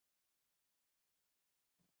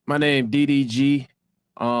My name DDG.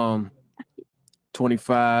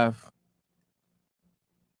 25.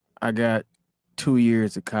 I got 2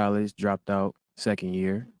 years of college, dropped out second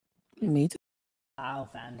year. Me too. Wow,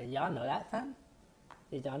 fam. Did y'all know that, fam?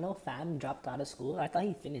 Did y'all know fam dropped out of school? I thought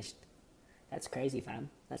he finished. That's crazy, fam.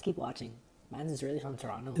 Let's keep watching. Man's is really from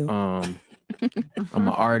Toronto. I'm an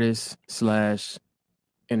artist /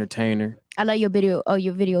 entertainer. I love your video. Oh,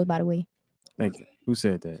 your videos, by the way. Thank you. Who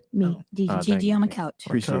said that? Me, thank DDG you. on the couch.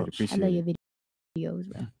 Appreciate it. I Appreciate love it. your videos,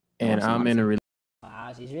 bro. And I'm in a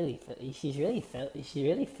Wow, she's really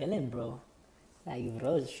feeling, bro. Like,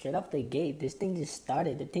 bro, straight off the gate, this thing just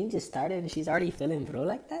started. The thing just started, and she's already feeling, bro,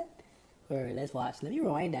 like that. Or let's watch. Let me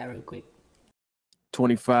rewind that real quick.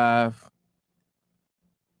 25.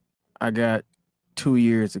 I got 2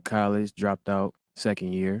 years of college, dropped out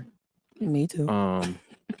second year. Me too. I'm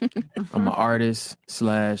an artist /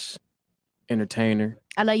 entertainer.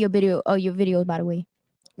 I love your video. Oh, your videos, by the way.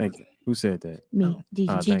 Thank you. Who said that? Me, thank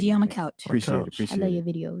DDG on the couch. Appreciate it. I Appreciate love it. your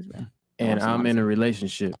videos, bro. And I'm in a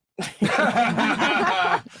relationship. What?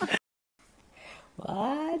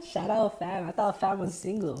 Shout out fam. I thought fam was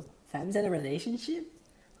single. Fam's in a relationship?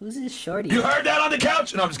 Who's this shorty? You heard that on the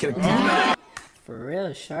couch? No, I'm just kidding. For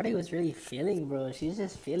real, shorty was really feeling, bro. She's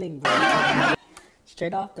just feeling, bro.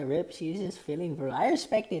 Straight off the rip, she's just feeling, bro. I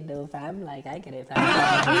respect it though, fam. Like, I get it, fam.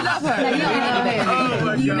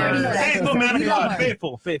 Faithful man of God.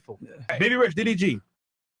 Faithful. Baby Rich, DDG.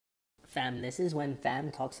 Fam, this is when fam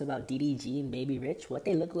talks about DDG and Baby Rich, what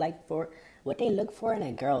they look for in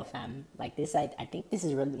a girl, fam. Like this, I think this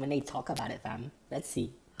is really when they talk about it, fam. Let's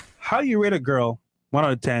see. How do you rate a girl 1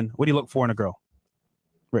 out of 10? What do you look for in a girl?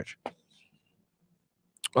 Rich.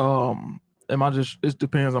 It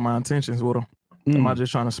depends on my intentions with them. Am I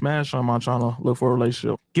just trying to smash or am I trying to look for a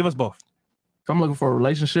relationship? Give us both. If I'm looking for a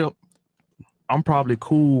relationship, I'm probably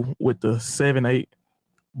cool with the 7, 8,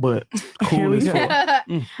 but cool as fuck. I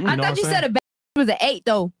thought you said a bad was an 8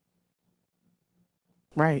 though.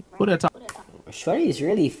 Right. Who that top? Shorty's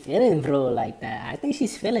really feeling, bro, like that. I think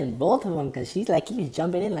she's feeling both of them because she's like keeps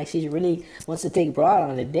jumping in like she really wants to take Broad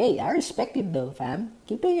on a date. I respect it though, fam.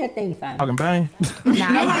 Keep doing your thing, fam. Talking bang.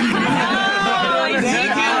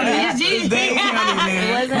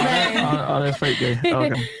 That's fake gay.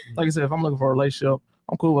 Okay. Like I said, if I'm looking for a relationship,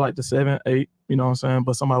 I'm cool with like the 7, 8, you know what I'm saying?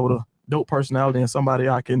 But somebody with a dope personality and somebody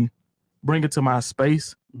I can bring it to my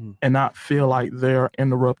space and not feel like they're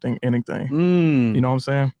interrupting anything. You know what I'm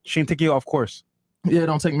saying? She can take you off course. Yeah,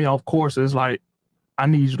 don't take me off course. It's like, I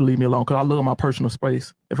need you to leave me alone because I love my personal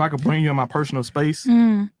space. If I could bring you in my personal space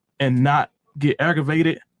and not get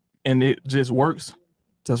aggravated and it just works,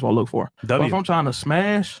 that's what I look for. But if I'm trying to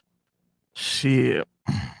smash, shit.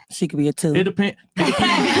 She could be a 2. It depends. No.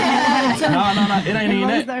 It ain't even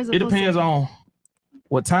that. It depends on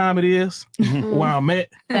what time it is, where I'm at.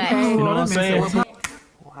 You know what I'm saying?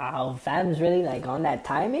 Wow, fam's really like on that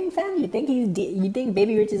timing, fam. You think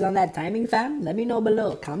Baby Rich is on that timing, fam? Let me know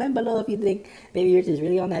below. Comment below if you think Baby Rich is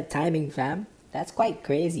really on that timing, fam. That's quite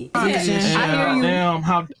crazy. Damn,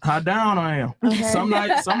 how down I am. Okay. Some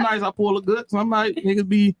nights I pull a good. Some nights niggas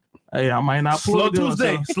be, hey, I might not pull Slow a good.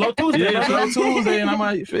 Tuesday. Slow Tuesday. Yeah, slow Tuesday, and I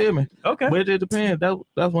might, feel me. Okay. But it depends.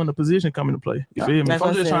 That's when the position come into play. You feel me? If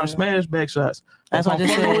I'm just trying to smash back shots, that's what I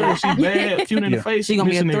just said. She bad, cute in the face. She gonna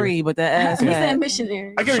be a 3, but that ass. You said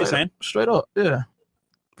missionary. I get what you're saying. Straight up, yeah.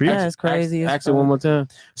 That's crazy. Ask it one more time.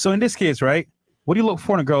 So in this case, right, what do you look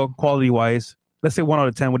for in a girl quality wise? Let's say 1 out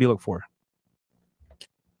of 10. What do you look for?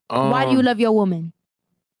 Why do you love your woman?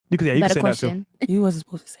 You can say Better that question. too. You wasn't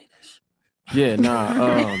supposed to say that. Yeah,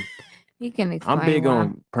 nah. You can explain. I'm big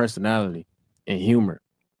on personality and humor.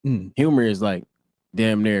 Humor is like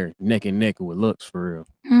damn near neck and neck with looks for real.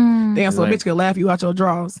 Damn, so a bitch could laugh you out your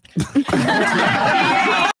drawers.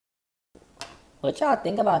 What y'all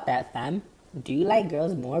think about that, fam? Do you like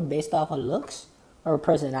girls more based off of looks or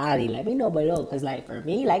personality? Let me know below. Cause like for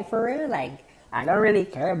me, like for real, like I don't really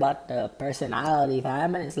care about the personality,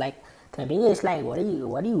 fam. And it's like, to me, it's like, what do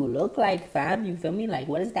you look like, fam? You feel me? Like,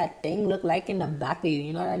 what does that thing look like in the back of you?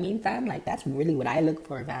 You know what I mean, fam? Like, that's really what I look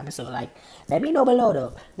for, fam. So, like, let me know below,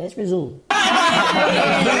 though. Let's resume. Hold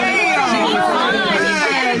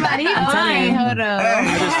on.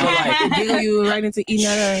 I just feel like Giggle you right into eating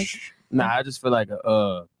that ass. Nah, I just feel like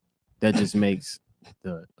that just makes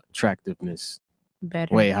the attractiveness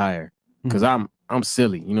Better. way higher. Cause I'm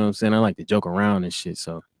silly, you know what I'm saying? I like to joke around and shit,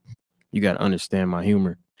 so you gotta understand my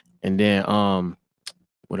humor. And then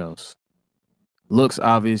what else? Looks,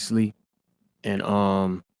 obviously,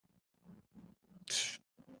 and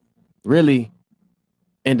really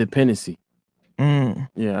independency.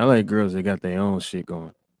 Yeah, I like girls that got their own shit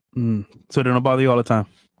going. So they don't bother you all the time.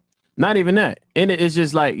 Not even that. And it's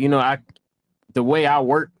just like, you know, the way I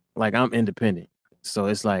work, like I'm independent. So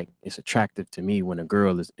it's like it's attractive to me when a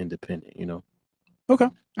girl is independent, you know. Okay.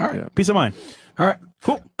 All right. Yeah. Peace of mind. All right.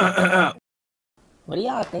 Cool. What do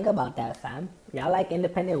y'all think about that, fam? Y'all like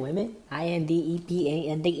independent women?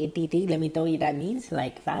 INDEPENDENT. Let me tell you what that means.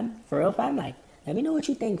 Like, fam, for real, fam. Like, let me know what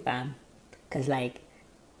you think, fam. Cause like,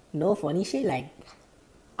 no funny shit. Like,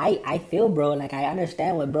 I feel, bro. Like, I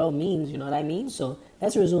understand what bro means. You know what I mean? So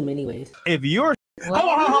let's resume, anyways. If you're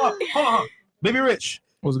hold on. Baby Rich,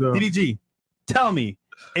 What's good? DDG, tell me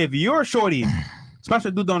if you're shorty, smash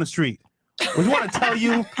a dude on the street. Would you want to tell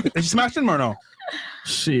you if you smashed him or no?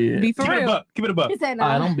 Shit. Be for Keep it a real. buck. Keep it a buck. He said no.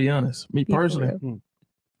 I don't be honest. Me Be for personally, real.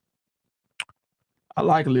 I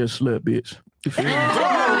like a little slut bitch. You feel me?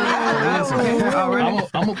 Already.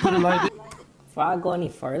 I'm gonna put it like this. Before I go any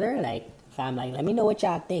further, like, fam, like, let me know what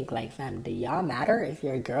y'all think. Like, fam, do y'all matter if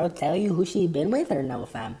your girl tell you who she been with or no,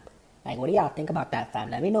 fam? Like, what do y'all think about that, fam?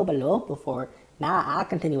 Let me know below before. Now I'll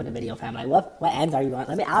continue with the video, fam. Like, what ends are you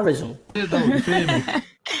on? I'll resume. You feel me?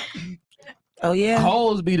 Oh yeah.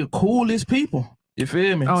 Hoes be the coolest people. You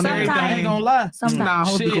feel me? On Sometimes I everything. ain't gonna lie. Sometimes. Nah,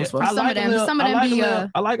 hoes be cool Shit, as fuck. I Some like of a them- little, some of I them like be, a little,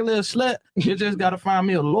 I like a little slut. You just gotta find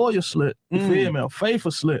me a loyal slut. You feel me? A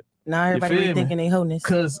faithful slut. Now everybody feel be me? thinking they wholeness.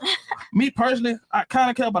 Cause me personally, I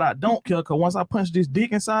kind of care, but I don't care. Cause once I punch this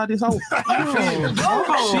dick inside this hole, you feel me?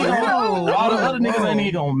 All the other niggas ain't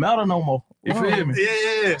even gonna matter no more. You feel me?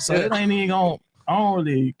 Yeah. So it ain't even gonna. I don't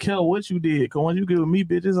really care what you did. Cause once you get with me,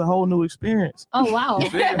 bitch, it's a whole new experience. Oh wow. You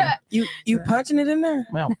feel me? You punching it in there?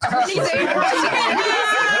 Man,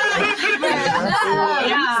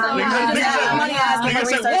 Nigga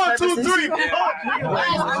said 1, 2, 3.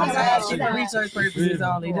 I'm just asking for research purposes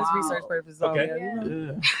only. This research purposes only. Okay.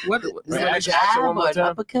 yeah. What?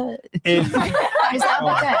 Uppercut. If, It's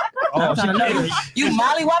uppercut. oh, Trying to know. You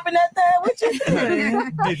molly whopping that thing? What you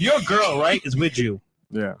doing? if your girl, right, is with you,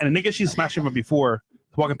 Yeah. and a nigga she's smashing from before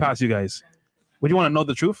walking past you guys, would you want to know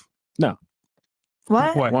the truth?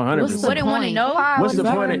 What? Why? 100%. Wouldn't want to know. What's the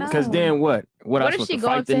Why point? would I Because know? then what? What I What if supposed she to go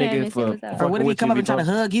fight up the to him nigga and for? say what's up? Or what if he come up and try to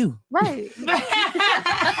hug you? Right.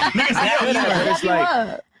 It's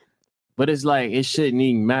like, but it's like it shouldn't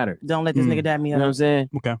even matter. Don't let this nigga dab me You know what I'm up. saying?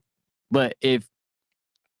 Okay. But if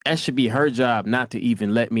that should be her job not to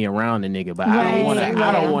even let me around the nigga, but I Right, don't want to. I don't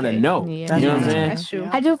right. want to know. Yeah. You know what I'm saying? That's true.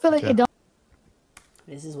 I do feel like it don't.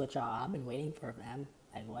 This is what y'all I've been waiting for, fam.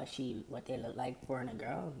 Like what they look like for in a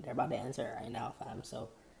girl. They're about to answer it right now, fam. So,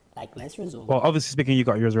 like, let's resume. Well, obviously speaking, you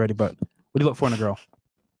got yours already, but what do you look for in a girl?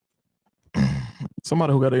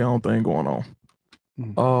 Somebody who got their own thing going on.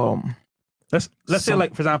 Let's say,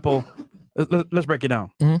 like, for example, let's break it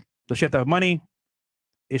down. Mhm. Does she have to have money?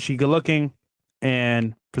 Is she good looking?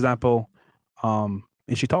 And for example,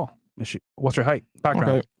 is she tall? What's her height? Background.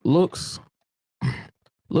 Okay, looks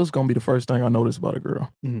gonna be the first thing I notice about a girl.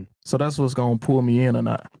 Mhm. So that's what's gonna pull me in or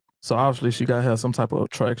not. So obviously she gotta have some type of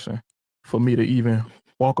attraction for me to even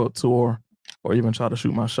walk up to her or even try to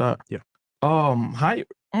shoot my shot. Yeah. Height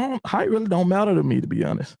really don't matter to me, to be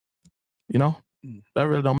honest. You know, that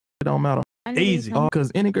really don't matter. Easy. Because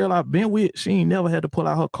any girl I've been with, she ain't never had to pull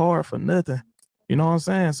out her card for nothing. You know what I'm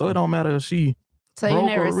saying? So it don't matter if she So you broke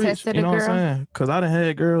never or rich. tested You a know what I'm girl? saying? Because I done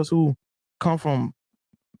had girls who come from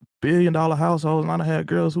billion-dollar households, and I done had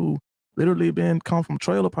girls who literally come from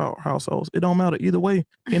trailer park households. It don't matter either way.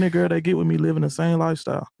 Any girl that get with me living the same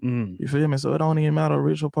lifestyle. Mm. You feel me? So it don't even matter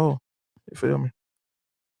rich or poor. You feel me?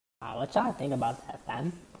 What y'all think about that,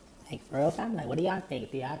 fam? Like, for real, fam? Like, what do y'all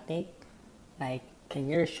think? Do y'all think, like, can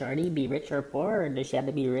your shorty be rich or poor, or does she have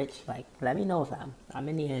to be rich? Like, let me know, fam. I'm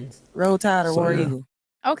in the ends. Roll Tide or So, War yeah. Eagle?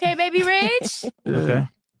 Okay, baby Rich. Okay.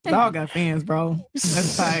 Dog got fans, bro.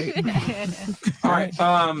 That's tight. All right.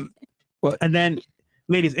 Well, and then,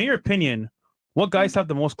 ladies, in your opinion, what guys have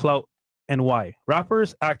the most clout and why?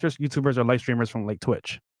 Rappers, actors, YouTubers, or live streamers from like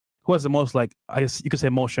Twitch? Who has the most, like, I guess you could say,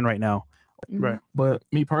 motion right now? Right. But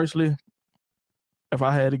me personally, if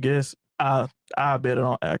I had to guess, I bet it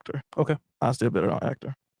on actor. Okay. I still bet it on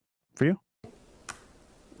actor. For you?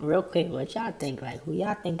 Real quick, what y'all think? Like, who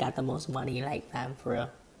y'all think got the most money, like, fam, for real?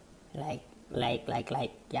 Like,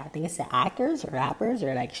 y'all think it's the actors or rappers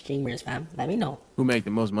or, like, streamers, fam? Let me know. Who make the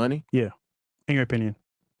most money? Yeah. In your opinion.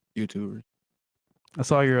 YouTubers. I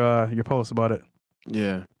saw your post about it.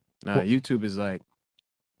 Yeah. Nah, YouTube is like,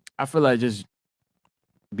 I feel like just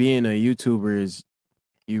being a YouTuber is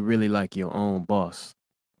you really like your own boss.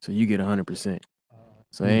 So you get 100%.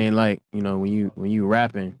 So it ain't like, you know, when you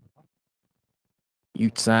rapping,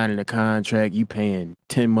 you signing a contract, you paying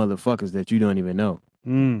 10 motherfuckers that you don't even know.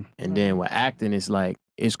 Mm. And then with acting, it's like,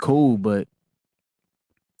 it's cool, but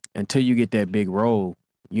until you get that big role,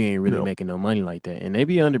 you ain't really Yep. making no money like that. And they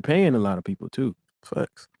be underpaying a lot of people too.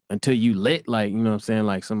 Facts. Until you lit, like, you know what I'm saying,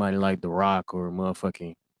 like somebody like The Rock or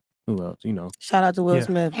motherfucking who else, you know. Shout out to Will Yeah.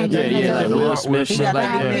 Smith. Yeah, Yeah, like Will Smith, He shit got like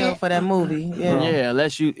that that. deal for that movie. Yeah. Yeah.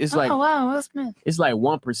 Unless you, it's like oh wow, Will Smith. it's like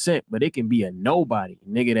 1%, but it can be a nobody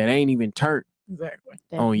nigga that ain't even turned Exactly.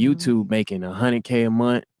 on YouTube making $100K a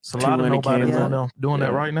month. It's a lot of 200K nobodies a on month. them doing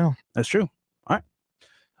that Yeah. right now. That's true.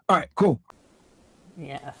 All right, cool.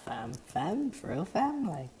 Yeah, fam, for real, fam.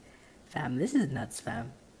 Like, fam, this is nuts,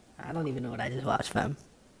 fam. I don't even know what I just watched, fam.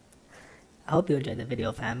 I hope you enjoyed the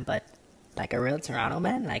video, fam. But like a real Toronto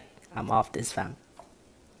man, like I'm off this, fam.